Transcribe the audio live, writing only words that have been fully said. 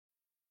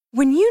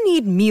When you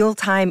need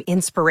mealtime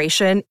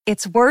inspiration,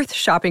 it's worth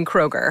shopping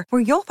Kroger,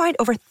 where you'll find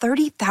over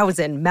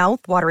 30,000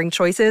 mouth-watering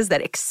choices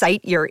that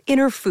excite your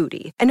inner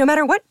foodie. And no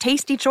matter what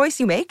tasty choice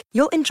you make,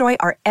 you'll enjoy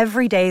our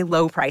everyday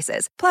low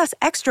prices, plus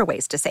extra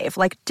ways to save,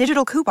 like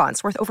digital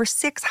coupons worth over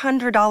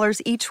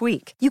 $600 each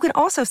week. You can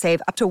also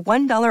save up to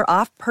 $1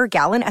 off per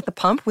gallon at the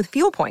pump with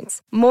fuel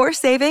points. More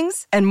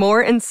savings and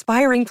more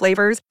inspiring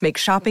flavors make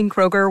shopping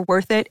Kroger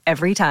worth it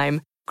every time.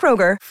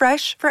 Kroger,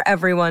 fresh for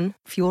everyone.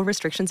 Fuel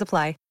restrictions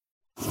apply.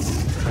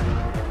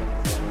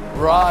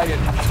 Brian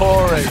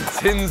Torrey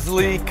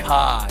Tinsley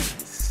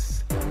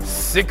Kimes,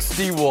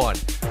 61.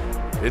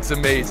 It's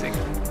amazing.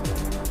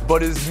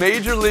 But is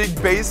Major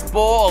League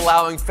Baseball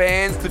allowing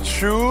fans to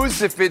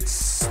choose if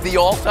it's the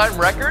all-time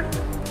record?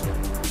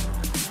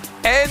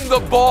 And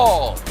the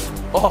ball.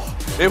 Oh,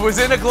 it was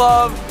in a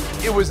glove,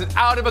 it was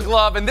out of a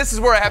glove, and this is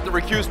where I have to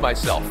recuse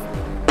myself.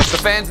 The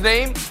fan's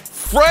name?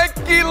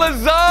 Frankie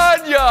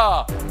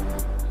Lasagna!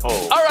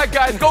 Oh. All right,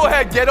 guys, go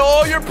ahead. Get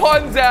all your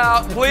puns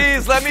out.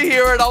 Please, let me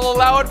hear it. I'll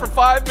allow it for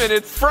 5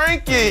 minutes.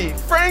 Frankie,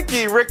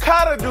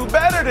 ricotta do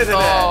better than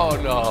that. Oh,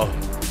 no.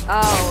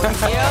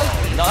 Oh, yeah?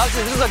 No,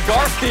 this is a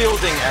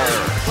Garfielding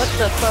error. What's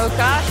the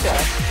focaccia?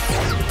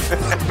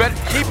 But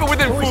keep it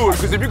within food,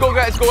 because if you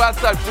guys go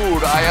outside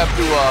food, I have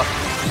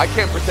to, I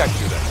can't protect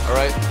you then, all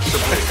right? So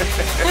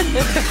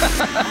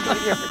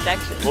Your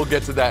protection. we'll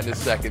get to that in a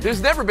second.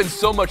 There's never been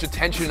so much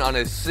attention on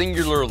a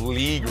singular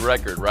league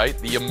record, right?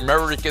 The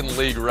American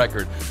League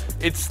record.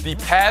 It's the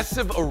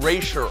passive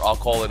erasure, I'll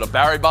call it, of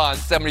Barry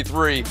Bonds,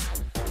 73,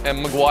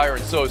 and McGwire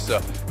and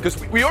Sosa. Because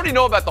we already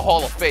know about the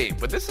Hall of Fame,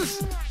 but this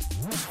is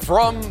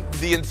from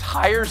the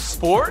entire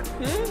sport?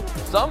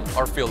 Some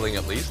are feeling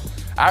at least.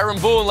 Aaron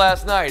Boone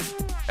last night,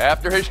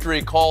 after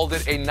history, called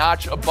it a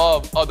notch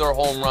above other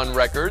home run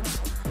records.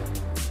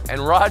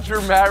 And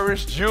Roger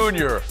Maris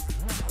Jr.,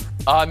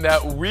 on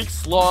that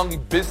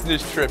weeks-long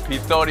business trip he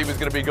thought he was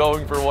going to be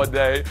going for one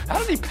day. How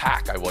did he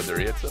pack, I wonder?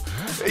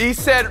 He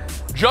said,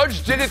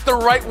 Judge did it the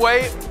right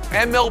way.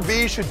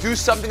 MLB should do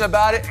something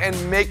about it and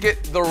make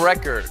it the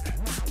record.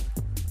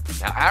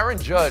 Now, Aaron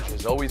Judge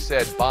has always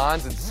said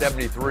Bonds in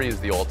 73 is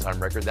the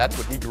all-time record. That's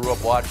what he grew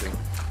up watching.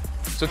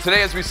 So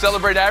today, as we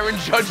celebrate Aaron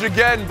Judge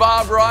again,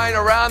 Bob Ryan,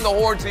 around the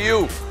horn to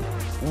you.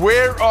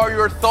 Where are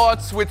your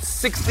thoughts with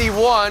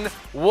 61?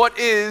 What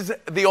is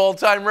the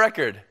all-time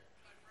record?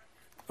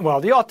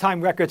 Well, the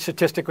all-time record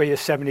statistically is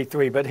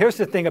 73, but here's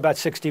the thing about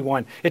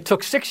 61. It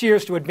took 6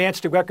 years to advance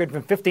the record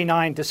from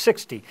 59 to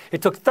 60.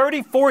 It took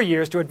 34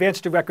 years to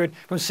advance the record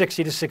from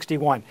 60 to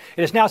 61.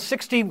 It is now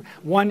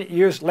 61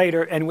 years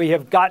later, and we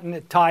have gotten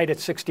it tied at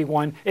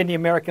 61 in the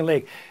American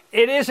League.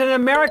 It is an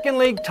American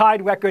League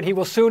tied record. He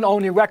will soon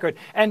own the record.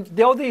 And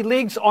though the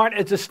leagues aren't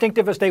as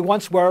distinctive as they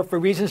once were, for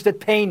reasons that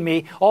pain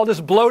me, all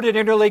this bloated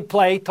interleague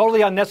play,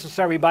 totally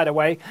unnecessary, by the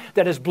way,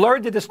 that has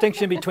blurred the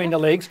distinction between the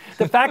leagues.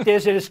 The fact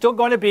is, it is still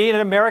going to be an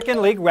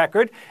American League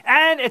record,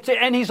 and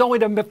he's only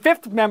the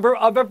fifth member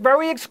of a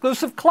very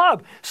exclusive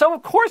club. So,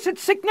 of course,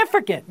 it's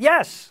significant,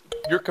 yes.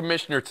 You're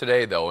commissioner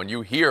today, though, and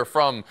you hear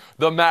from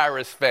the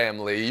Maris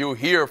family. You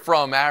hear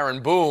from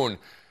Aaron Boone.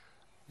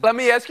 Let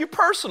me ask you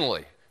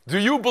personally. Do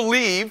you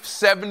believe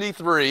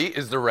 73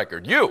 is the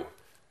record? You?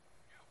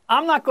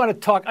 I'm not going to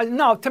talk.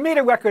 No, to me,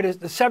 the record is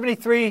the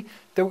 73.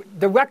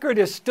 The record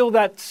is still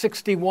that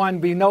 61.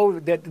 We know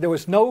that there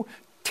was no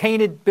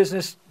tainted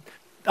business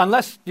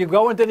unless you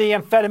go into the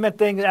amphetamine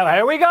thing.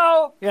 Here we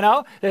go. You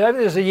know,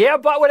 there's a yeah,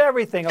 but with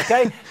everything,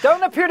 okay?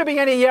 Don't appear to be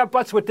any yeah,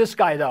 buts with this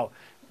guy, though.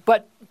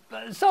 But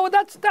so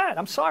that's that.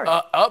 I'm sorry.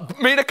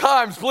 Mina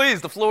Kimes,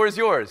 please. The floor is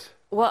yours.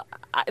 Well,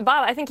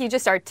 Bob, I think you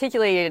just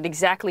articulated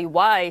exactly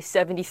why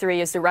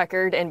 73 is the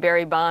record and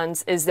Barry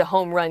Bonds is the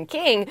home run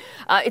king.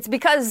 It's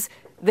because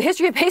the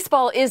history of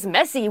baseball is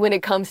messy when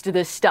it comes to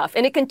this stuff,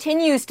 and it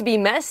continues to be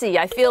messy.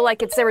 I feel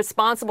like it's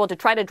irresponsible to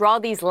try to draw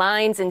these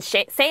lines in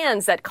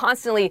sands that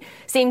constantly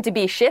seem to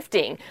be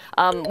shifting.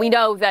 We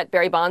know that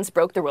Barry Bonds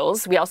broke the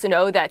rules. We also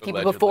know that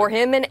people before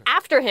him and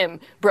after him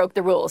broke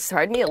the rules.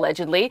 Pardon me,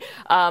 allegedly.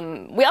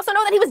 We also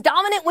know that he was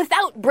dominant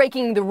without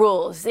breaking the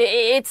rules.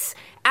 It's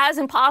as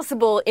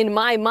impossible in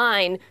my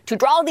mind to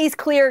draw these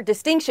clear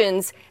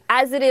distinctions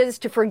as it is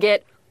to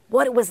forget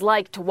what it was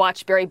like to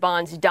watch Barry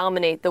Bonds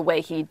dominate the way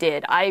he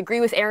did. I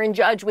agree with Aaron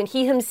Judge when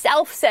he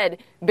himself said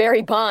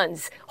Barry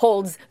Bonds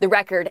holds the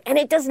record, and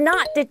it does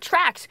not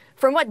detract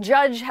from what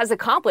Judge has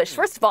accomplished.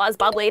 First of all, as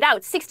Bob laid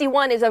out,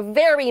 61 is a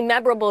very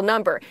memorable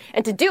number,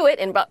 and to do it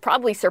and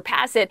probably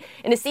surpass it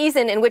in a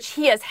season in which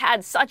he has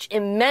had such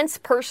immense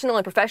personal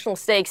and professional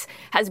stakes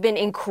has been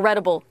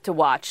incredible to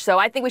watch. So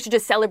I think we should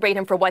just celebrate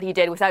him for what he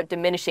did without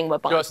diminishing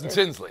what Bonds Justin did.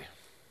 Tinsley.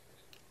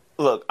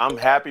 Look, I'm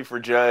happy for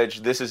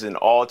Judge. This is an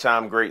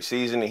all-time great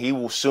season, and he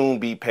will soon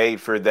be paid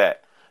for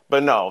that.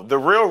 But no, the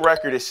real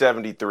record is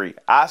 73.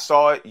 I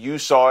saw it. You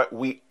saw it.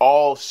 We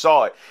all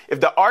saw it. If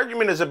the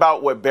argument is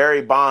about what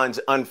Barry Bonds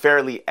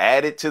unfairly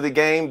added to the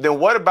game, then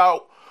what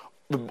about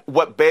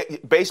what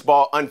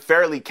baseball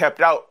unfairly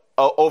kept out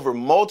over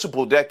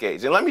multiple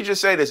decades? And let me just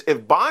say this.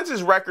 If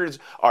Bonds' records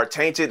are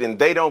tainted and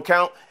they don't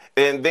count,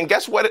 And then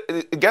guess what?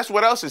 Guess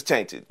what else is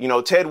tainted? You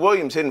know, Ted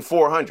Williams hitting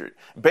 400,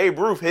 Babe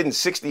Ruth hitting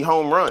 60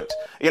 home runs.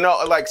 You know,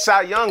 like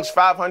Cy Young's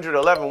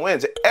 511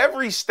 wins.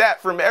 Every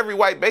stat from every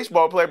white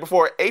baseball player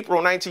before April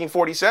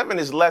 1947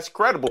 is less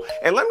credible.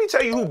 And let me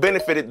tell you who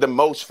benefited the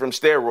most from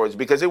steroids,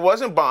 because it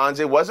wasn't Bonds,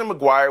 it wasn't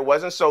McGwire, it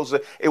wasn't Sosa,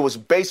 it was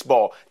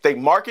baseball. They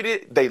marketed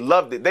it, they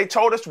loved it. They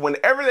told us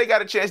whenever they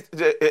got a chance,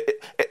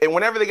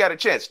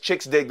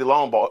 chicks dig the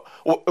long ball.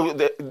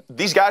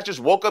 These guys just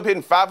woke up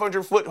hitting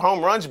 500-foot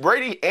home runs.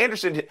 Brady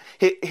Anderson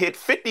hit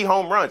 50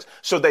 home runs.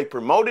 So they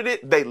promoted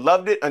it, they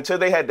loved it until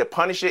they had to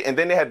punish it, and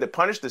then they had to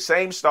punish the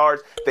same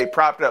stars they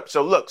propped up.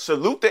 So look,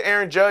 salute to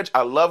Aaron Judge.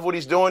 I love what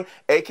he's doing,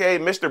 a.k.a.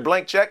 Mr.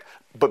 Blank Check.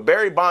 But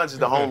Barry Bonds is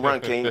the home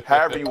run king,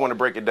 however you want to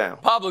break it down.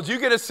 Pablo, do you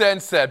get a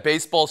sense that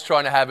baseball's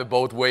trying to have it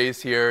both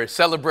ways here,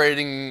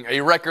 celebrating a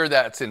record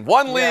that's in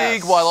one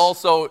league while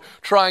also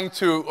trying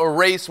to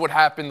erase what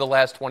happened the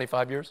last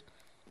 25 years?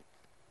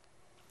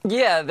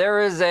 Yeah, there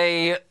is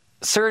a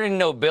certain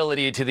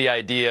nobility to the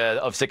idea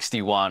of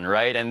 61,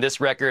 right? And this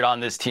record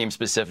on this team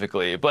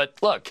specifically. But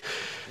look,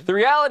 the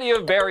reality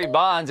of Barry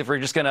Bonds, if we're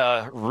just going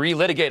to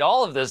relitigate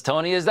all of this,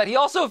 Tony, is that he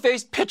also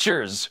faced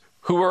pitchers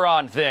who were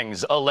on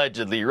things,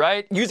 allegedly,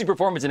 right? Using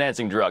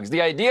performance-enhancing drugs.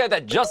 The idea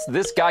that just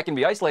this guy can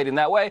be isolated in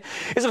that way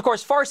is, of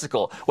course,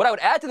 farcical. What I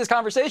would add to this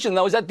conversation,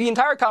 though, is that the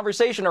entire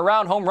conversation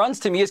around home runs,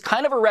 to me, is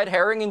kind of a red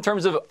herring in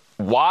terms of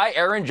why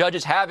Aaron Judge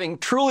is having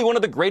truly one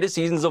of the greatest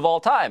seasons of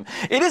all time.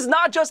 It is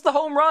not just the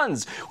home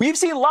runs. We've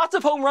seen lots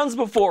of home runs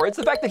before. It's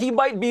the fact that he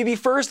might be the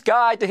first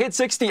guy to hit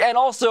 60 and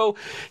also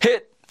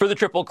hit for the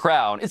Triple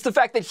Crown. It's the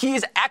fact that he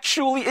is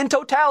actually, in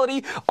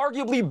totality,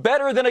 arguably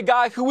better than a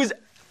guy who is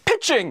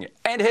pitching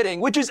and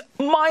hitting, which is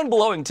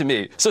mind-blowing to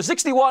me. So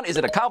 61 is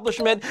an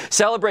accomplishment.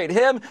 Celebrate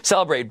him,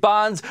 celebrate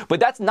Bonds, but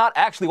that's not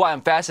actually why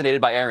I'm fascinated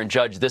by Aaron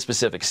Judge this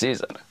specific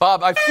season.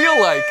 Bob, I feel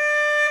like,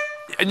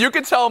 and you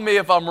can tell me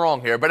if I'm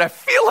wrong here, but I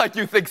feel like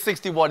you think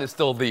 61 is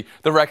still the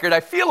record. I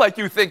feel like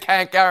you think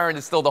Hank Aaron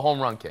is still the home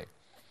run king.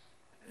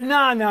 No.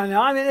 I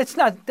mean, it's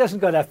not. Doesn't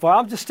go that far.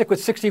 I'll just stick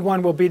with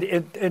 61. Will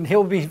be, and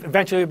he'll be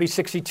eventually. Will be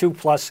 62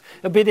 plus.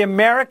 It'll be the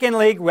American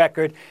League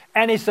record,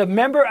 and he's a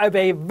member of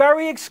a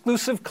very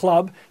exclusive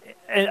club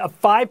of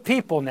 5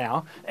 people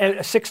now.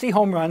 60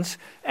 home runs,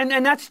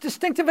 and that's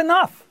distinctive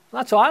enough.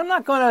 That's all. I'm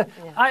not going to.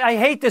 Yeah. I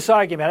hate this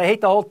argument. I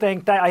hate the whole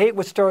thing. I hate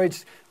what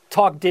steroids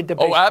talk did to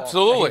baseball. Oh,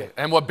 absolutely.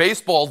 And what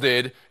baseball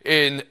did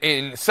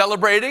in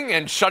celebrating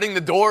and shutting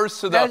the doors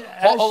to the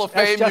Hall of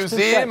Fame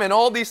Museum and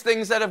all these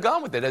things that have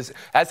gone with it, as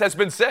has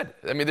been said.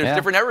 I mean, there's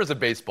different eras of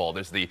baseball.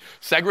 There's the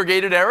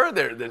segregated era.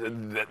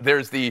 There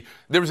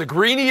was a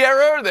greenie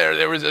era.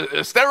 There was a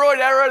steroid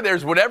era.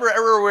 There's whatever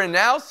era we're in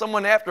now.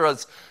 Someone after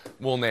us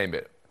will name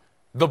it.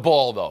 The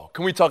ball, though.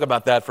 Can we talk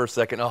about that for a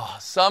second? Oh,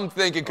 some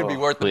think it could be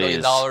worth $1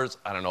 million.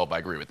 I don't know if I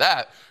agree with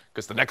that,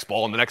 because the next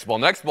ball and the next ball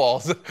and the next ball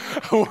is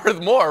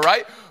worth more,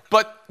 right?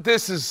 But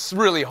this is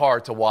really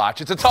hard to watch.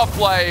 It's a tough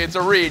play, it's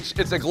a reach,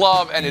 it's a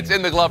glove, and it's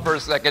in the glove for a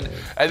second,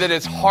 and then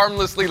it's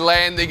harmlessly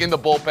landing in the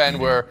bullpen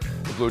where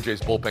the Blue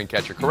Jays bullpen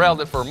catcher corralled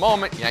it for a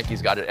moment.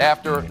 Yankees got it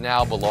after.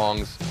 Now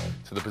belongs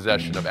to the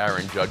possession of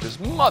Aaron Judge's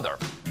mother.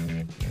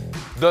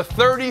 The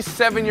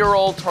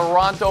 37-year-old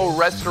Toronto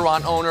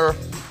restaurant owner,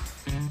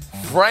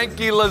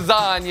 Frankie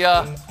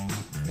Lasagna,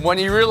 when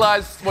he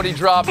realized what he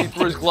dropped, he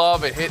threw his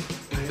glove, it hit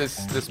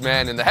this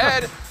man in the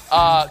head.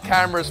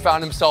 Cameras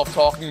found himself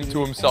talking to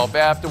himself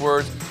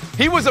afterwards.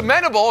 He was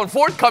amenable and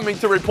forthcoming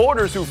to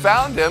reporters who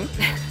found him,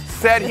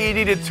 said he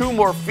needed 2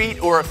 more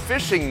feet or a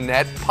fishing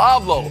net.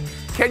 Pablo,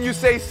 can you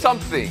say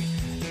something,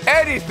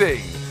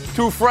 anything,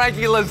 to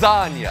Frankie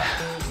Lasagna?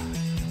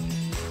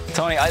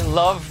 Tony, I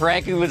love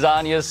Frankie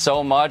Lasagna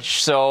so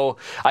much, so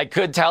I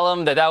could tell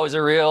him that was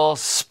a real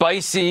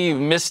spicy,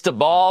 missed a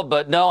ball,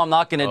 but no, I'm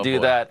not going to do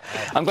that.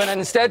 I'm going to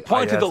instead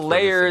point to the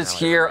layers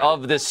here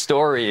of this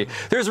story.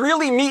 There's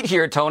really meat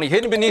here, Tony,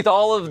 hidden beneath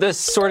all of this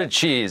sort of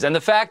cheese. And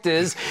the fact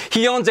is,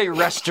 he owns a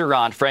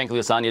restaurant, Frankie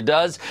Lasagna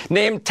does,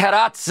 named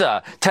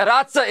Terrazza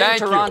in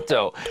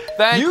Toronto.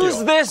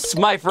 Use this,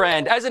 my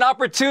friend, as an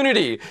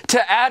opportunity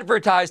to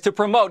advertise, to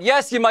promote.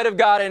 Yes, you might have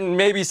gotten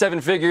maybe 7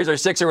 figures or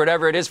 6 or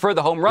whatever it is for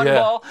the home run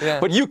ball,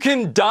 but you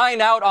can dine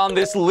out on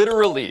this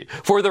literally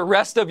for the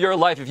rest of your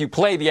life if you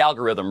play the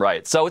algorithm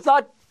right. So it's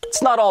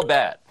not all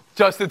bad.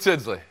 Justin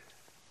Tinsley.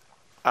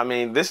 I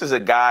mean, this is a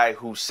guy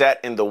who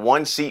sat in the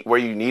one seat where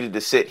you needed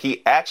to sit.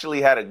 He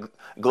actually had a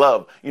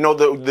glove. You know,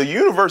 the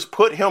universe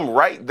put him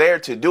right there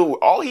to do.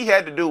 All he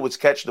had to do was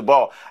catch the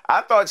ball. I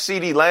thought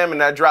CeeDee Lamb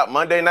and that drop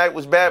Monday night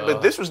was bad,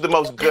 but this was the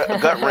most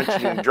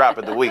gut-wrenching drop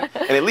of the week.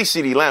 And at least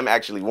CeeDee Lamb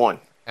actually won.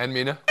 And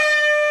Mina?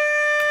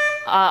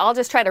 I'll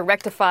just try to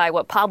rectify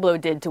what Pablo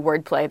did to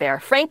wordplay there.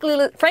 Frankie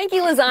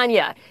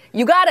Lasagna,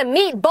 you got a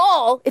meat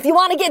ball if you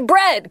want to get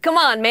bread. Come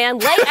on, man,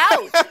 lay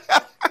out.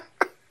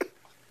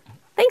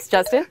 Thanks,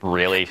 Justin.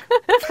 Really?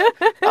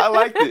 I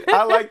liked it.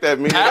 I like that,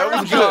 Mina.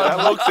 That was good. Aaron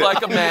Judge looks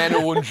like a man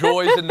who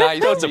enjoys a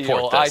nice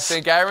meal. I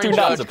think Aaron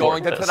Judge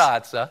going to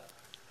Terrazza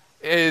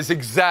is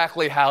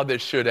exactly how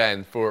this should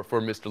end for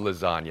Mr.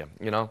 Lasagna.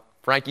 You know,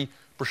 Frankie,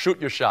 shoot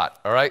your shot,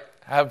 all right?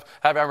 Have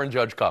Aaron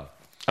Judge come.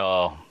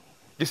 Oh.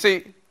 You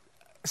see,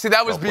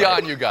 that was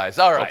beyond you guys.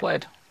 All right. Well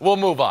played. We'll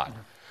move on.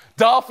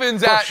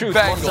 Dolphins at shoot,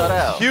 one shot Bengals.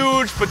 out.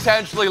 Huge,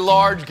 potentially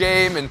large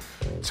game, and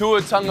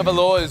Tua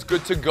Tagovailoa is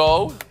good to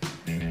go.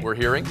 We're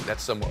hearing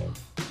that's some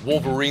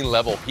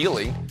Wolverine-level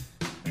healing.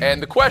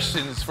 And the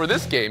questions for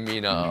this game,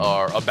 Mina,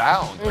 are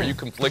abound. Are you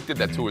conflicted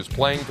that Tua is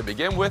playing to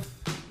begin with?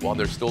 Well,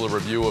 there's still a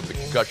review of the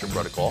concussion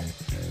protocol.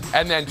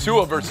 And then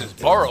Tua versus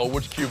Burrow,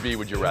 which QB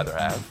would you rather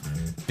have?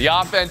 The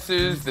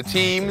offenses, the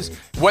teams,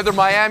 whether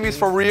Miami's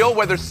for real,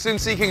 whether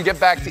Cincy can get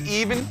back to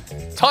even.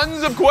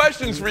 Tons of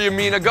questions for you,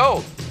 Mina.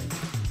 Go.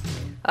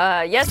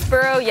 Yes,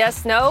 Burrow,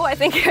 yes, no, I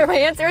think are my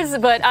answers.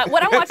 But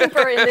what I'm watching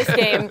for in this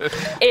game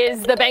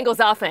is the Bengals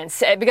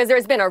offense, because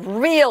there's been a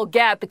real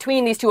gap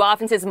between these two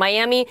offenses.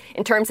 Miami,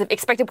 in terms of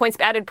expected points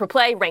added per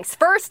play, ranks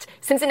first.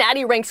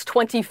 Cincinnati ranks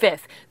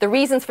 25th. The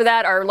reasons for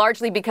that are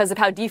largely because of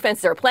how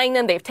defenses are playing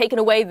them. They've taken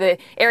away the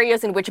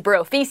areas in which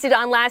Burrow feasted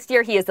on last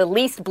year. He is the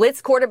least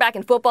blitz quarterback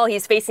in football.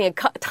 He's facing a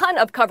ton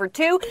of cover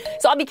two.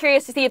 So I'll be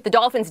curious to see if the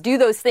Dolphins do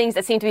those things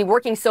that seem to be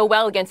working so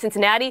well against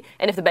Cincinnati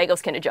and if the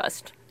Bengals can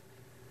adjust.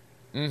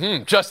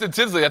 Justin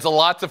Tinsley, that's a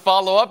lot to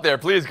follow up there.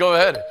 Please go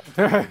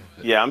ahead.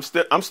 Yeah, I'm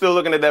still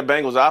looking at that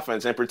Bengals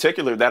offense, in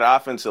particular that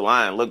offensive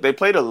line. Look, they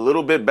played a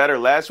little bit better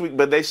last week,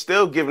 but they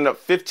still given up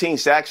 15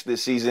 sacks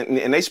this season,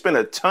 and they spent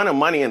a ton of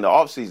money in the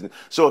offseason.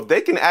 So if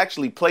they can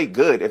actually play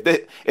good,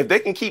 if they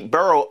can keep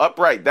Burrow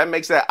upright, that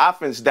makes that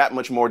offense that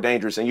much more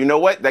dangerous. And you know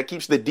what? That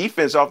keeps the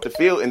defense off the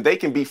field, and they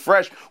can be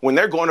fresh when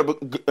they're going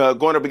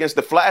up against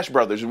the Flash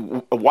brothers,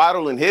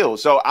 Waddle and Hill.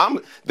 So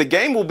the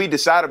game will be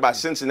decided by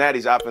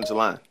Cincinnati's offensive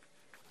line.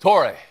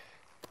 Torre.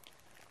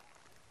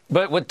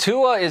 But what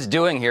Tua is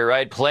doing here,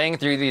 right, playing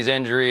through these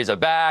injuries, a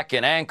back,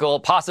 an ankle,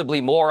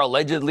 possibly more,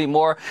 allegedly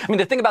more. I mean,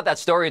 the thing about that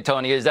story,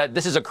 Tony, is that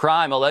this is a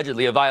crime,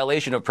 allegedly, a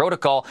violation of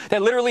protocol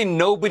that literally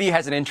nobody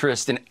has an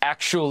interest in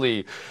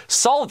actually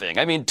solving.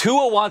 I mean,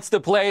 Tua wants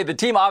to play. The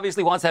team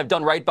obviously wants to have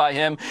done right by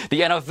him.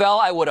 The NFL,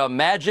 I would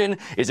imagine,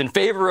 is in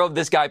favor of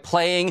this guy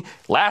playing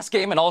last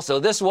game and also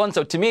this one.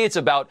 So to me, it's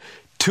about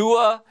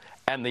Tua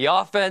and the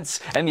offense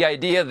and the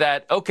idea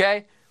that,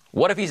 okay,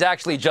 what if he's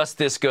actually just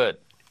this good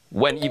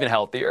when even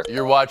healthier?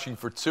 You're watching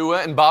for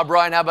Tua. And Bob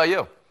Ryan, how about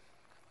you?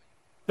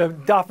 The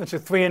Dolphins are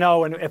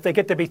 3-0, and if they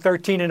get to be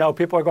 13-0,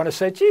 people are going to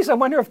say, geez, I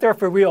wonder if they're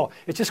for real.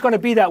 It's just going to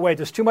be that way.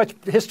 There's too much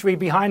history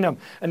behind them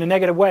in a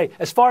negative way.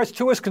 As far as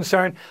Tua is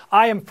concerned,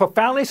 I am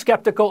profoundly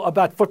skeptical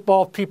about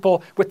football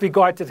people with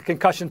regard to the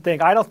concussion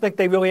thing. I don't think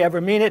they really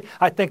ever mean it.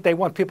 I think they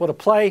want people to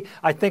play.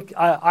 I think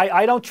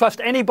I don't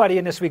trust anybody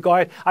in this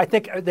regard. I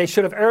think they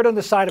should have erred on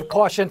the side of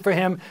caution for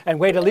him and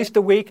wait at least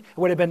a week. It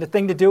would have been the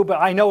thing to do, but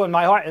I know in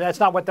my heart that's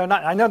not what they're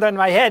not. I know that in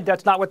my head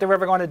that's not what they're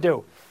ever going to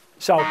do.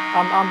 So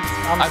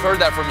I've heard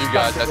that from you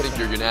guys. I think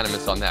you're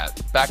unanimous on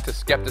that. Back to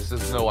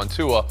skepticism, though, on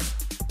Tua.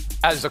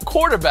 As a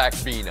quarterback,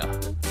 Mina,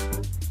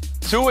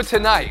 Tua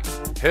tonight,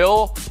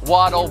 Hill,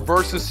 Waddle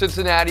versus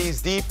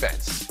Cincinnati's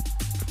defense.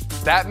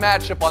 That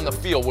matchup on the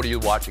field, what are you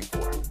watching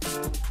for?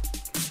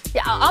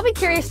 Yeah, I'll be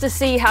curious to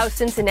see how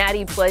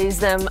Cincinnati plays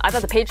them. I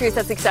thought the Patriots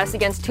had success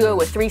against Tua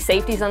with 3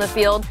 safeties on the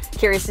field.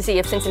 Curious to see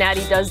if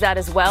Cincinnati does that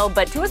as well.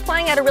 But Tua's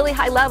playing at a really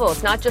high level.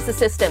 It's not just a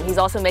system. He's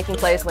also making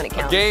plays when it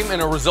counts. A game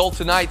and a result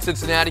tonight,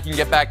 Cincinnati can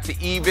get back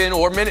to even,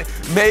 or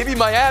maybe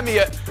Miami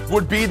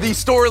would be the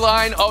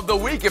storyline of the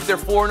week if they're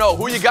 4-0.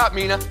 Who you got,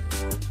 Mina?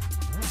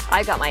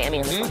 I got Miami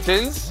in this one.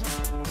 Tins?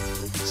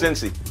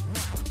 Cincy.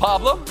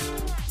 Pablo?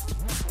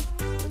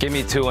 Give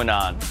me Tua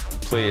on,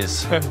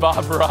 please. And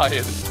Bob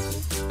Ryan.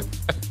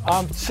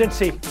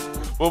 Cincy.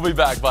 We'll be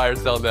back. Buy or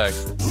sell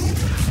next.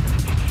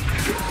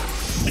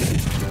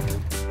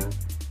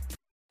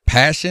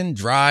 Passion,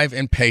 drive,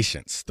 and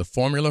patience. The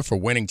formula for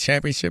winning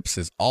championships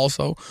is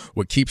also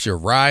what keeps your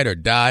ride or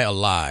die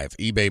alive.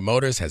 eBay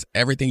Motors has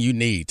everything you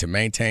need to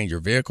maintain your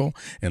vehicle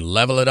and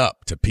level it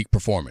up to peak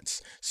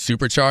performance.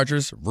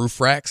 Superchargers, roof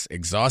racks,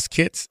 exhaust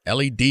kits,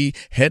 LED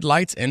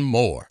headlights, and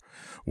more.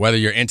 Whether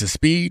you're into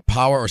speed,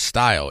 power, or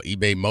style,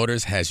 eBay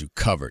Motors has you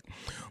covered.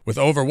 With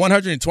over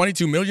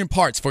 122 million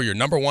parts for your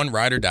number one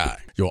ride or die,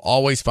 you'll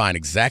always find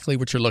exactly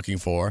what you're looking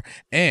for.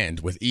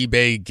 And with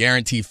eBay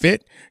Guarantee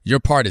Fit, your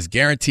part is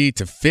guaranteed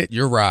to fit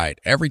your ride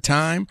every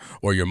time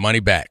or your money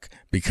back.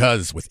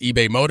 Because with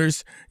eBay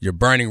Motors, you're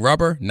burning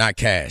rubber, not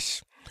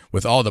cash.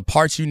 With all the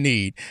parts you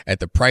need at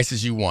the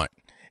prices you want,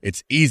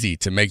 it's easy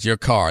to make your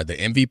car the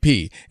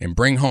MVP and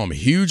bring home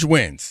huge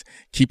wins.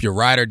 Keep your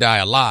ride or die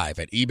alive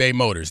at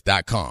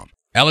ebaymotors.com.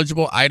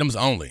 Eligible items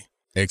only.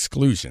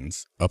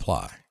 Exclusions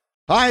apply.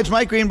 Hi, it's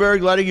Mike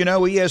Greenberg letting you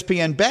know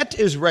ESPN Bet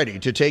is ready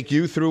to take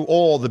you through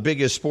all the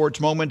biggest sports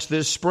moments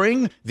this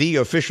spring. The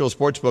official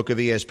sportsbook of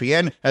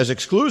ESPN has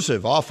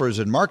exclusive offers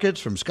and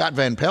markets from Scott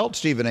Van Pelt,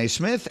 Stephen A.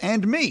 Smith,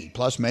 and me,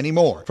 plus many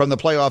more. From the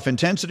playoff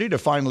intensity to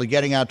finally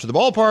getting out to the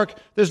ballpark,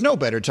 there's no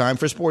better time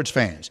for sports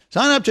fans.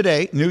 Sign up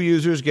today. New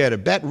users get a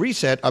bet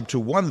reset up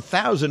to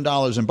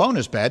 $1,000 in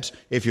bonus bets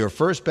if your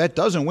first bet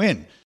doesn't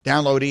win.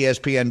 Download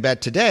ESPN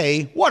Bet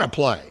today. What a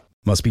play.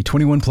 Must be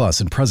 21 plus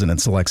and present in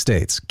select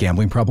states.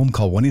 Gambling problem?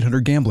 Call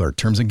 1-800-GAMBLER.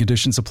 Terms and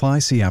conditions apply.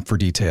 See app for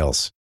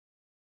details.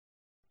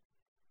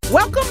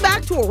 Welcome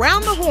back to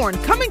Around the Horn,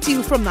 coming to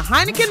you from the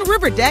Heineken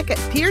River Deck at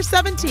Pier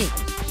 17.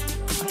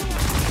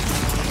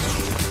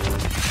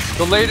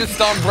 The latest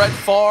on Brett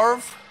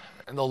Favre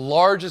and the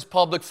largest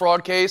public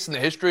fraud case in the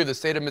history of the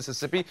state of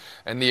Mississippi,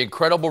 and the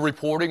incredible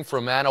reporting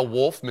from Anna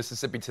Wolf,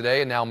 Mississippi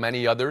Today, and now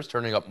many others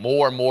turning up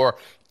more and more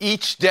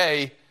each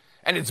day.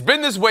 And it's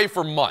been this way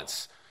for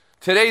months.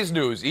 Today's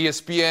news,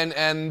 ESPN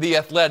and The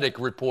Athletic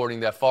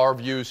reporting that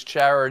Favre used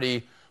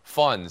charity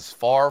funds,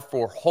 Favre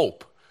for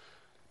Hope.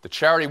 The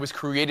charity was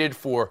created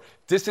for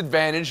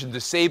disadvantaged and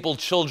disabled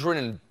children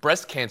and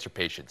breast cancer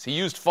patients. He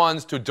used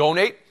funds to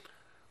donate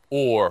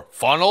or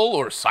funnel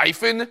or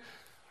siphon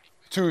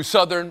to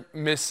Southern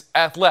Miss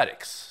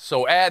Athletics.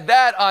 So add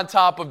that on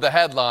top of the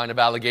headline of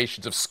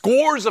allegations of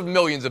scores of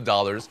millions of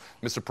dollars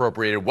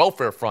misappropriated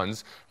welfare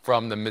funds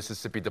from the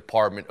Mississippi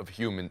Department of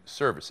Human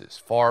Services.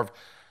 Favre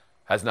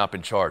has not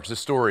been charged. This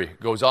story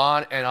goes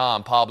on and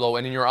on, Pablo,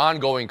 and in your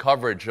ongoing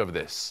coverage of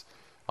this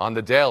on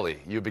The Daily,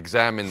 you've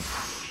examined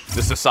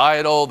the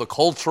societal, the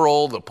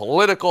cultural, the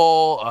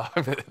political,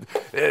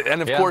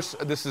 and of course,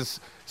 this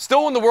is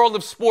still in the world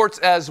of sports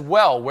as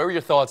well. Where are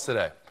your thoughts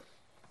today?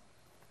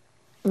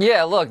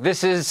 Yeah, look,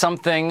 this is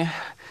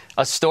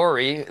a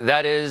story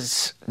that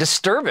is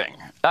disturbing.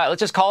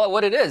 Let's just call it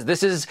what it is.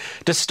 This is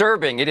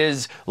disturbing. It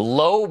is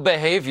low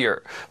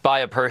behavior by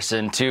a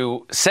person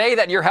to say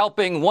that you're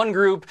helping one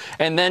group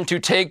and then to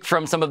take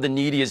from some of the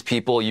neediest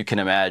people you can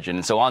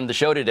imagine. So on the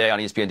show today on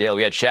ESPN Daily,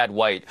 we had Shad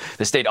White,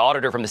 the state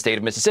auditor from the state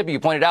of Mississippi, who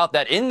pointed out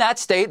that in that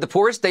state, the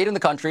poorest state in the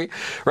country,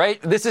 right,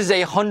 this is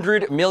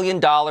 $100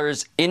 million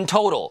in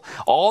total.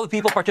 All the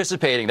people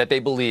participating that they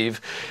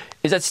believe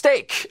is at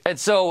stake. And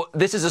so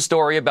this is a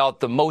story about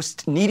the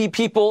most needy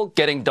people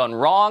getting done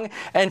wrong.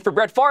 And for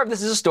Brett Favre,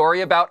 this is a story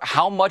about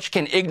how much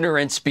can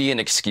ignorance be an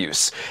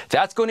excuse.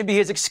 That's going to be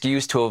his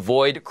excuse to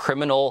avoid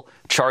criminal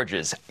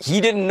charges. He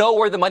didn't know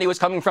where the money was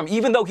coming from,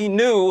 even though he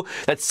knew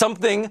that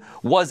something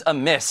was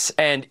amiss.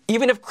 And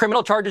even if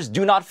criminal charges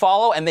do not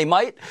follow, and they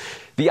might,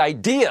 the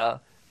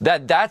idea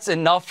that that's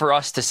enough for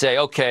us to say,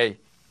 okay,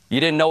 you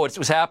didn't know what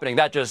was happening.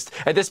 That just,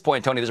 at this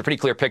point, Tony, there's a pretty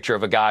clear picture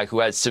of a guy who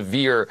has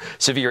severe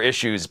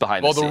issues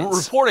behind the scenes. Well, the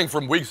reporting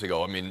from weeks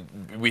ago, I mean,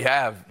 we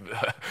have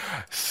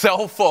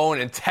cell phone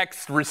and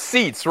text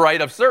receipts,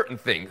 right, of certain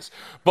things.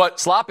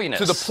 But sloppiness.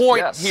 To the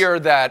point here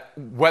that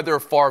whether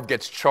Favre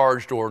gets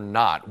charged or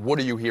not, what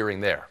are you hearing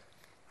there?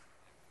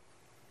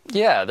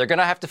 Yeah, they're going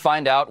to have to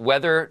find out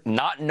whether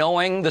not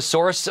knowing the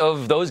source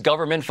of those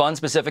government funds,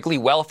 specifically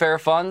welfare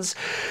funds,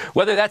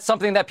 whether that's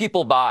something that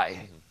people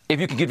buy. If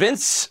you can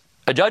convince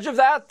a judge of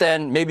that,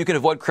 then maybe you can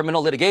avoid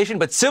criminal litigation.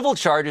 But civil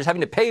charges,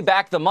 having to pay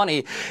back the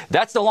money,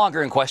 that's no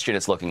longer in question,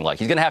 it's looking like.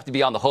 He's going to have to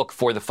be on the hook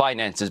for the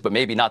finances, but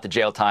maybe not the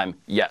jail time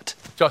yet.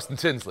 Justin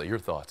Tinsley, your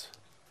thoughts?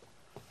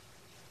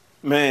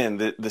 Man,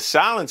 the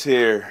silence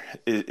here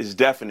is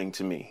deafening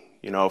to me.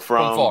 You know,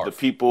 from the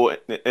people,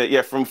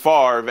 from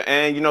Favre,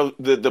 and, you know,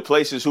 the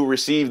places who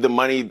received the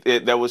money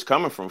that was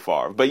coming from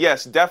Favre. But,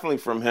 yes, definitely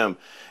from him.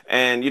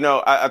 And, you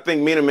know, I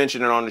think Mina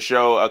mentioned it on the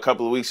show a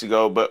couple of weeks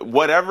ago, but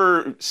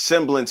whatever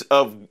semblance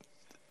of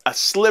a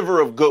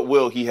sliver of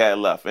goodwill he had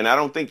left, and I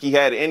don't think he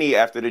had any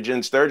after the Jen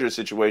Sturger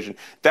situation,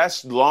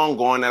 that's long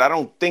gone, and I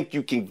don't think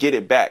you can get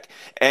it back.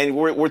 And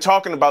we're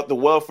talking about the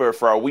welfare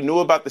fraud. We knew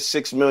about the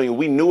 $6 million.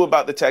 We knew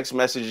about the text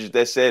messages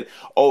that said,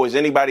 oh, is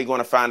anybody going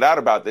to find out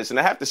about this? And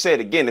I have to say it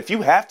again, if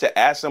you have to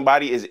ask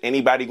somebody, is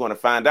anybody going to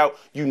find out,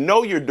 you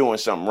know you're doing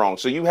something wrong.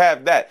 So you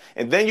have that.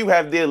 And then you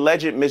have the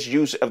alleged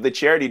misuse of the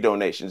charity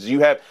donations.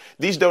 You have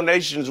these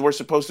donations were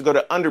supposed to go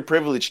to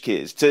underprivileged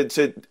kids,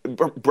 to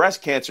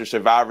breast cancer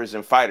survivors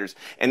and fighters.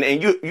 And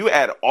you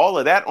add all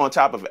of that on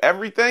top of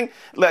everything.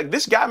 Like,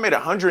 this guy made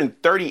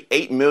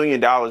 $138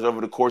 million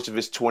over the course of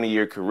his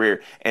 20-year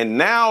career. And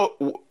now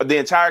the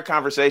entire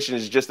conversation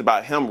is just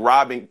about him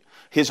robbing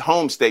his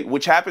home state,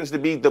 which happens to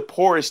be the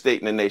poorest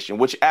state in the nation,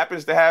 which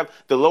happens to have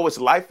the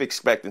lowest life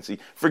expectancy.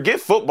 Forget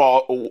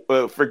football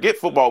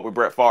with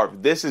Brett Favre.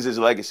 This is his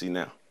legacy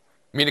now.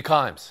 Mina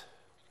Kimes.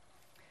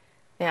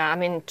 Yeah, I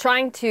mean,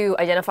 trying to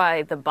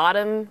identify the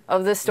bottom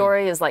of this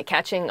story is like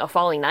catching a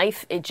falling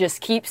knife. It just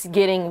keeps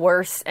getting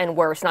worse and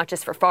worse, not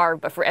just for Favre,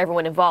 but for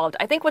everyone involved.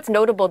 I think what's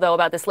notable, though,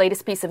 about this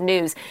latest piece of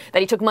news, that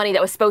he took money that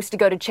was supposed to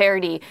go to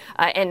charity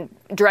and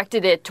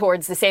directed it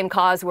towards the same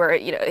cause where,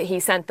 you know,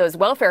 he sent those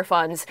welfare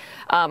funds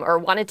or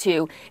wanted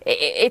to.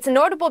 It's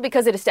notable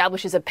because it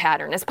establishes a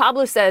pattern. As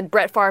Pablo said,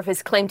 Brett Favre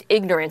has claimed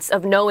ignorance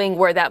of knowing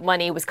where that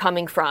money was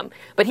coming from.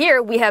 But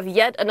here we have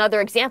yet another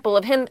example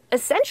of him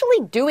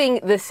essentially doing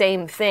the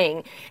same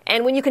thing.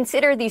 And when you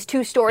consider these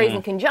two stories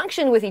in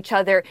conjunction with each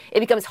other,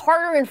 it becomes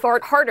harder and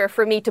harder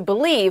for me to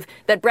believe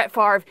that Brett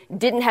Favre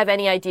didn't have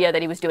any idea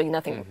that he was doing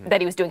nothing,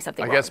 that he was doing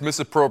something wrong. I guess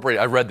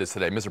I read this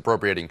today,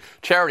 misappropriating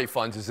charity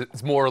funds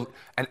is more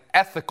an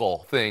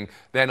ethical thing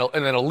than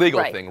a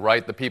legal thing,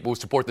 right? The people who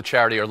support the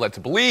charity are led to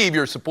believe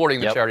you're supporting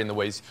the charity in the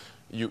ways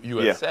you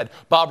have said.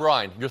 Bob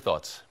Ryan, your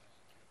thoughts?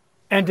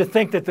 And to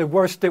think that the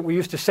worst that we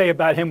used to say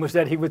about him was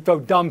that he would throw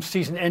dumb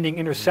season-ending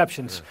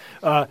interceptions.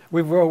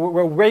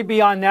 We're way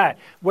beyond that.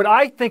 What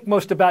I think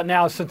most about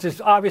now, since it's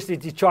obviously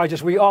the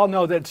Chargers, we all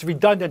know that it's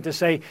redundant to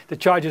say the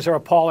Chargers are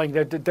appalling.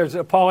 There's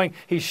appalling,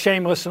 he's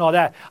shameless and all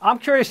that. I'm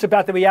curious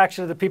about the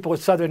reaction of the people at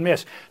Southern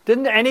Miss.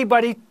 Didn't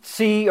anybody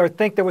see or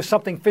think there was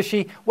something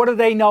fishy? What do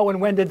they know and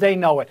when did they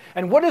know it?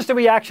 And what is the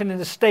reaction in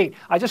the state?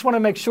 I just want to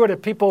make sure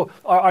that people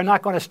are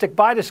not going to stick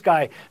by this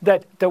guy.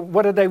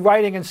 What are they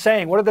writing and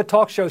saying? What are the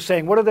talk shows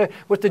saying?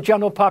 What's the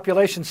general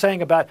population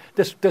saying about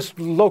this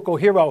local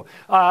hero?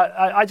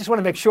 I just want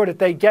to make sure that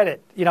they get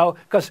it,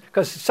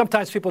 because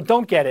sometimes people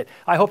don't get it.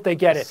 I hope they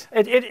get it.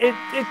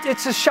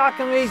 It's a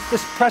shockingly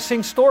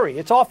depressing story.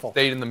 It's awful.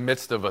 State in the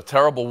midst of a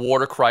terrible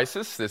water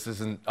crisis. This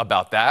isn't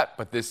about that,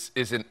 but this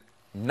isn't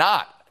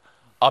not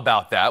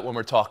about that when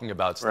we're talking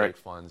about state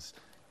funds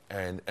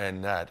and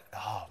that.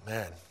 Oh,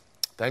 man.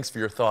 Thanks for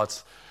your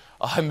thoughts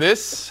on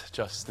this.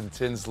 Justin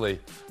Tinsley,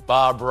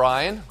 Bob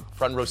Ryan,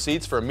 front row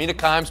seats for Mina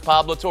Kimes'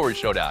 Pablo Torre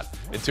showdown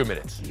in 2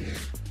 minutes.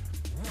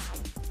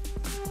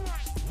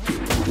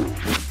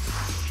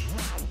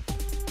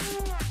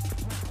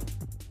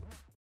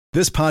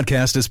 This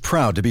podcast is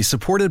proud to be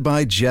supported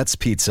by Jets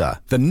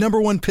Pizza, the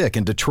 #1 pick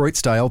in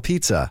Detroit-style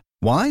pizza.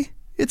 Why?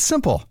 It's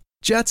simple.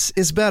 Jets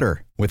is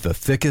better. With the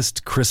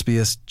thickest,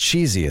 crispiest,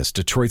 cheesiest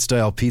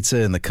Detroit-style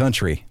pizza in the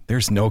country,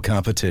 there's no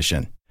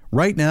competition.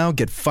 Right now,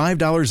 get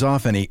 $5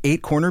 off any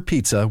 8-corner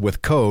pizza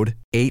with code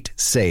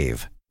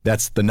 8SAVE.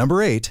 That's the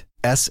number 8,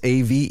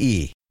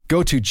 SAVE.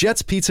 Go to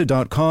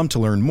jetspizza.com to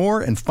learn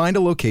more and find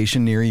a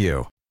location near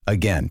you.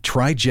 Again,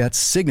 try Jet's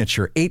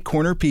signature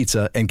 8-corner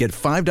pizza and get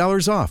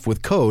 $5 off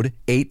with code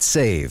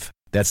 8SAVE.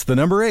 That's the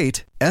number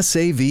 8,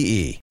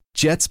 SAVE.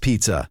 Jet's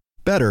Pizza.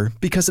 Better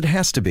because it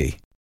has to be.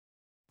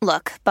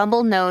 Look,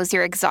 Bumble knows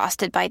you're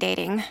exhausted by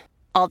dating.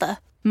 All the,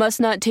 must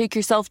not take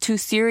yourself too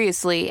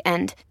seriously,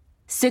 and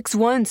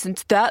 6'1"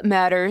 since that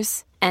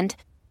matters. And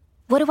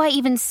what do I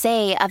even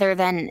say other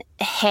than,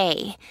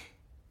 hey?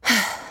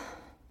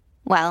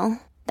 Well,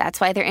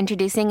 that's why they're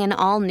introducing an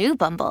all-new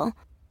Bumble.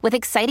 With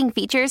exciting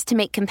features to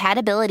make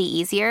compatibility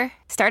easier,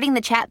 starting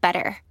the chat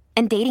better,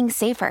 and dating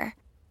safer.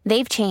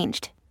 They've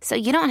changed, so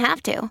you don't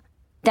have to.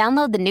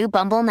 Download the new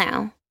Bumble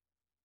now.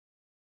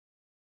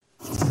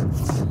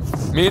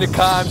 Mina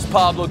Kimes,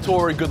 Pablo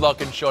Torre, good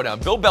luck in showdown.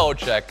 Bill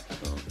Belichick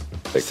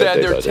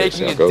said they're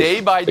taking it day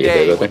by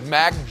day with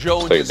Mac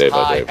Jones'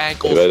 high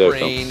ankle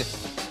sprain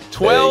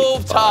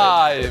 12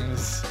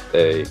 times.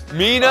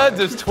 Mina,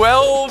 does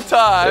 12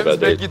 times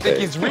make you think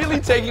he's really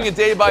taking it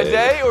day by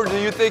day, or do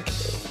you think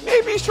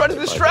maybe he's trying to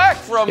distract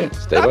from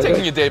not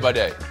taking it day by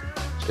day?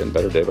 It's getting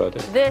better day by day.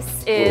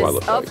 This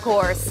is, of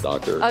course,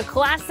 a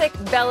classic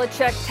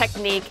Belichick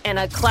technique and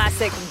a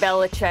classic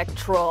Belichick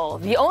troll.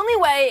 The only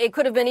way it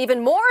could have been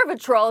even more of a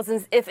troll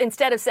is if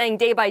instead of saying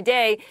day by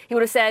day, he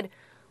would have said,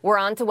 we're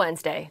on to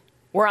Wednesday,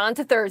 we're on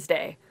to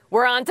Thursday,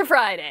 we're on to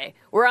Friday,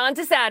 we're on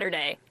to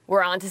Saturday,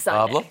 we're on to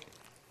Sunday. Pablo?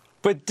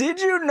 But did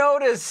you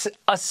notice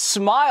a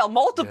smile,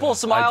 multiple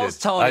smiles,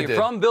 Tony,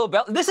 from Bill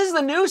Belichick? This is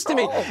the news to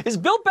me. Is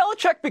Bill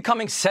Belichick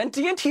becoming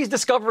sentient? He's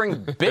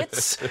discovering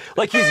bits?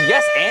 Like he's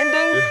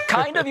yes-anding,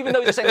 kind of, even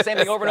though he's saying the same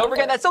thing over and over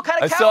again? That still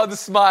kind of counts. I saw the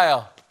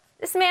smile.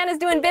 This man is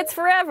doing bits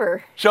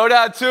forever.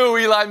 Showdown 2,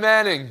 Eli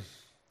Manning.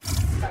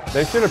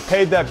 They should have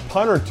paid that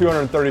punter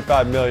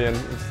 $235 million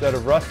instead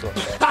of Russell.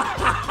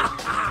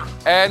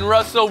 And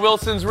Russell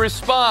Wilson's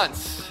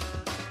response.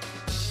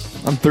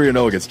 I'm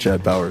 3-0 against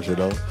Chad Bowers,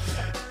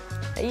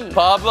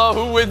 Pablo,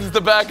 who wins the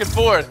back and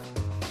forth?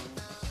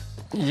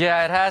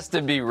 Yeah, it has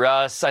to be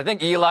Russ. I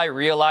think Eli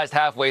realized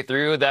halfway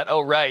through that, oh,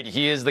 right,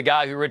 he is the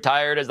guy who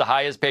retired as the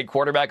highest paid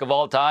quarterback of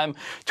all time.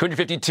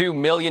 $252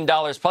 million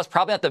plus,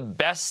 probably not the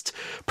best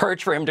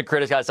perch for him to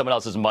criticize someone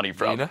else's money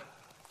from. Nina?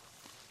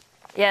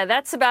 Yeah,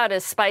 that's about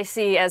as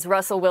spicy as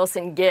Russell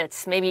Wilson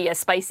gets. Maybe as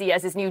spicy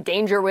as his new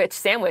Danger Witch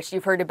sandwich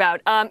you've heard about.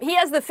 He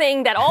has the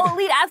thing that all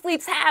elite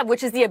athletes have,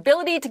 which is the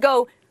ability to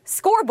go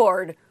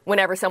scoreboard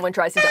whenever someone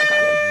tries to dunk on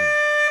him.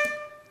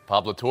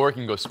 Pablo Torre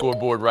can go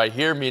scoreboard right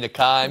here. Mina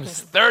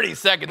Kimes, 30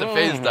 seconds of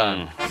phase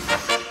time.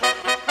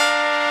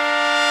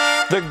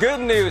 The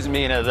good news,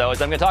 Mina, though,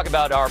 is I'm going to talk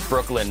about our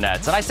Brooklyn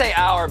Nets. And I say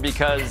our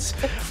because,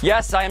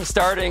 yes, I am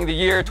starting the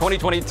year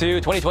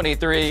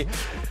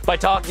 2022-2023 by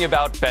talking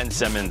about Ben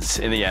Simmons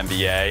in the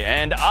NBA.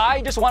 And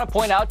I just want to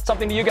point out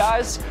something to you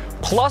guys.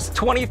 Plus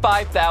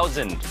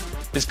 25,000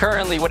 is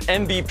currently what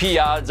MVP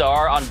odds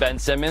are on Ben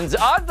Simmons.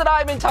 Odds that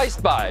I'm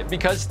enticed by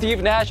because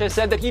Steve Nash has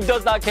said that he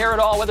does not care at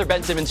all whether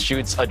Ben Simmons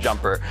shoots a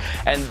jumper.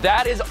 And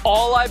that is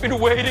all I've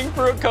been waiting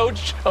for a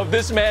coach of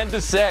this man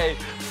to say.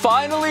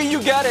 Finally,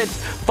 you get it.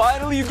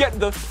 Finally, you get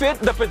the fit,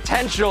 the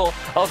potential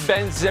of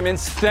Ben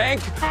Simmons.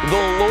 Thank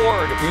the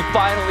Lord we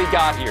finally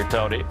got here,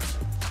 Tony.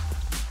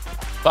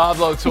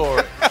 Pablo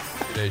Torre,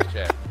 today's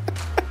champ.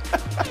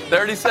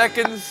 30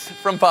 seconds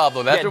from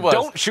Pablo. That's what it was.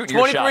 Don't shoot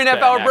your shot, 23 and a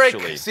half hour break.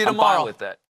 Actually. See you tomorrow. I'm fine with that.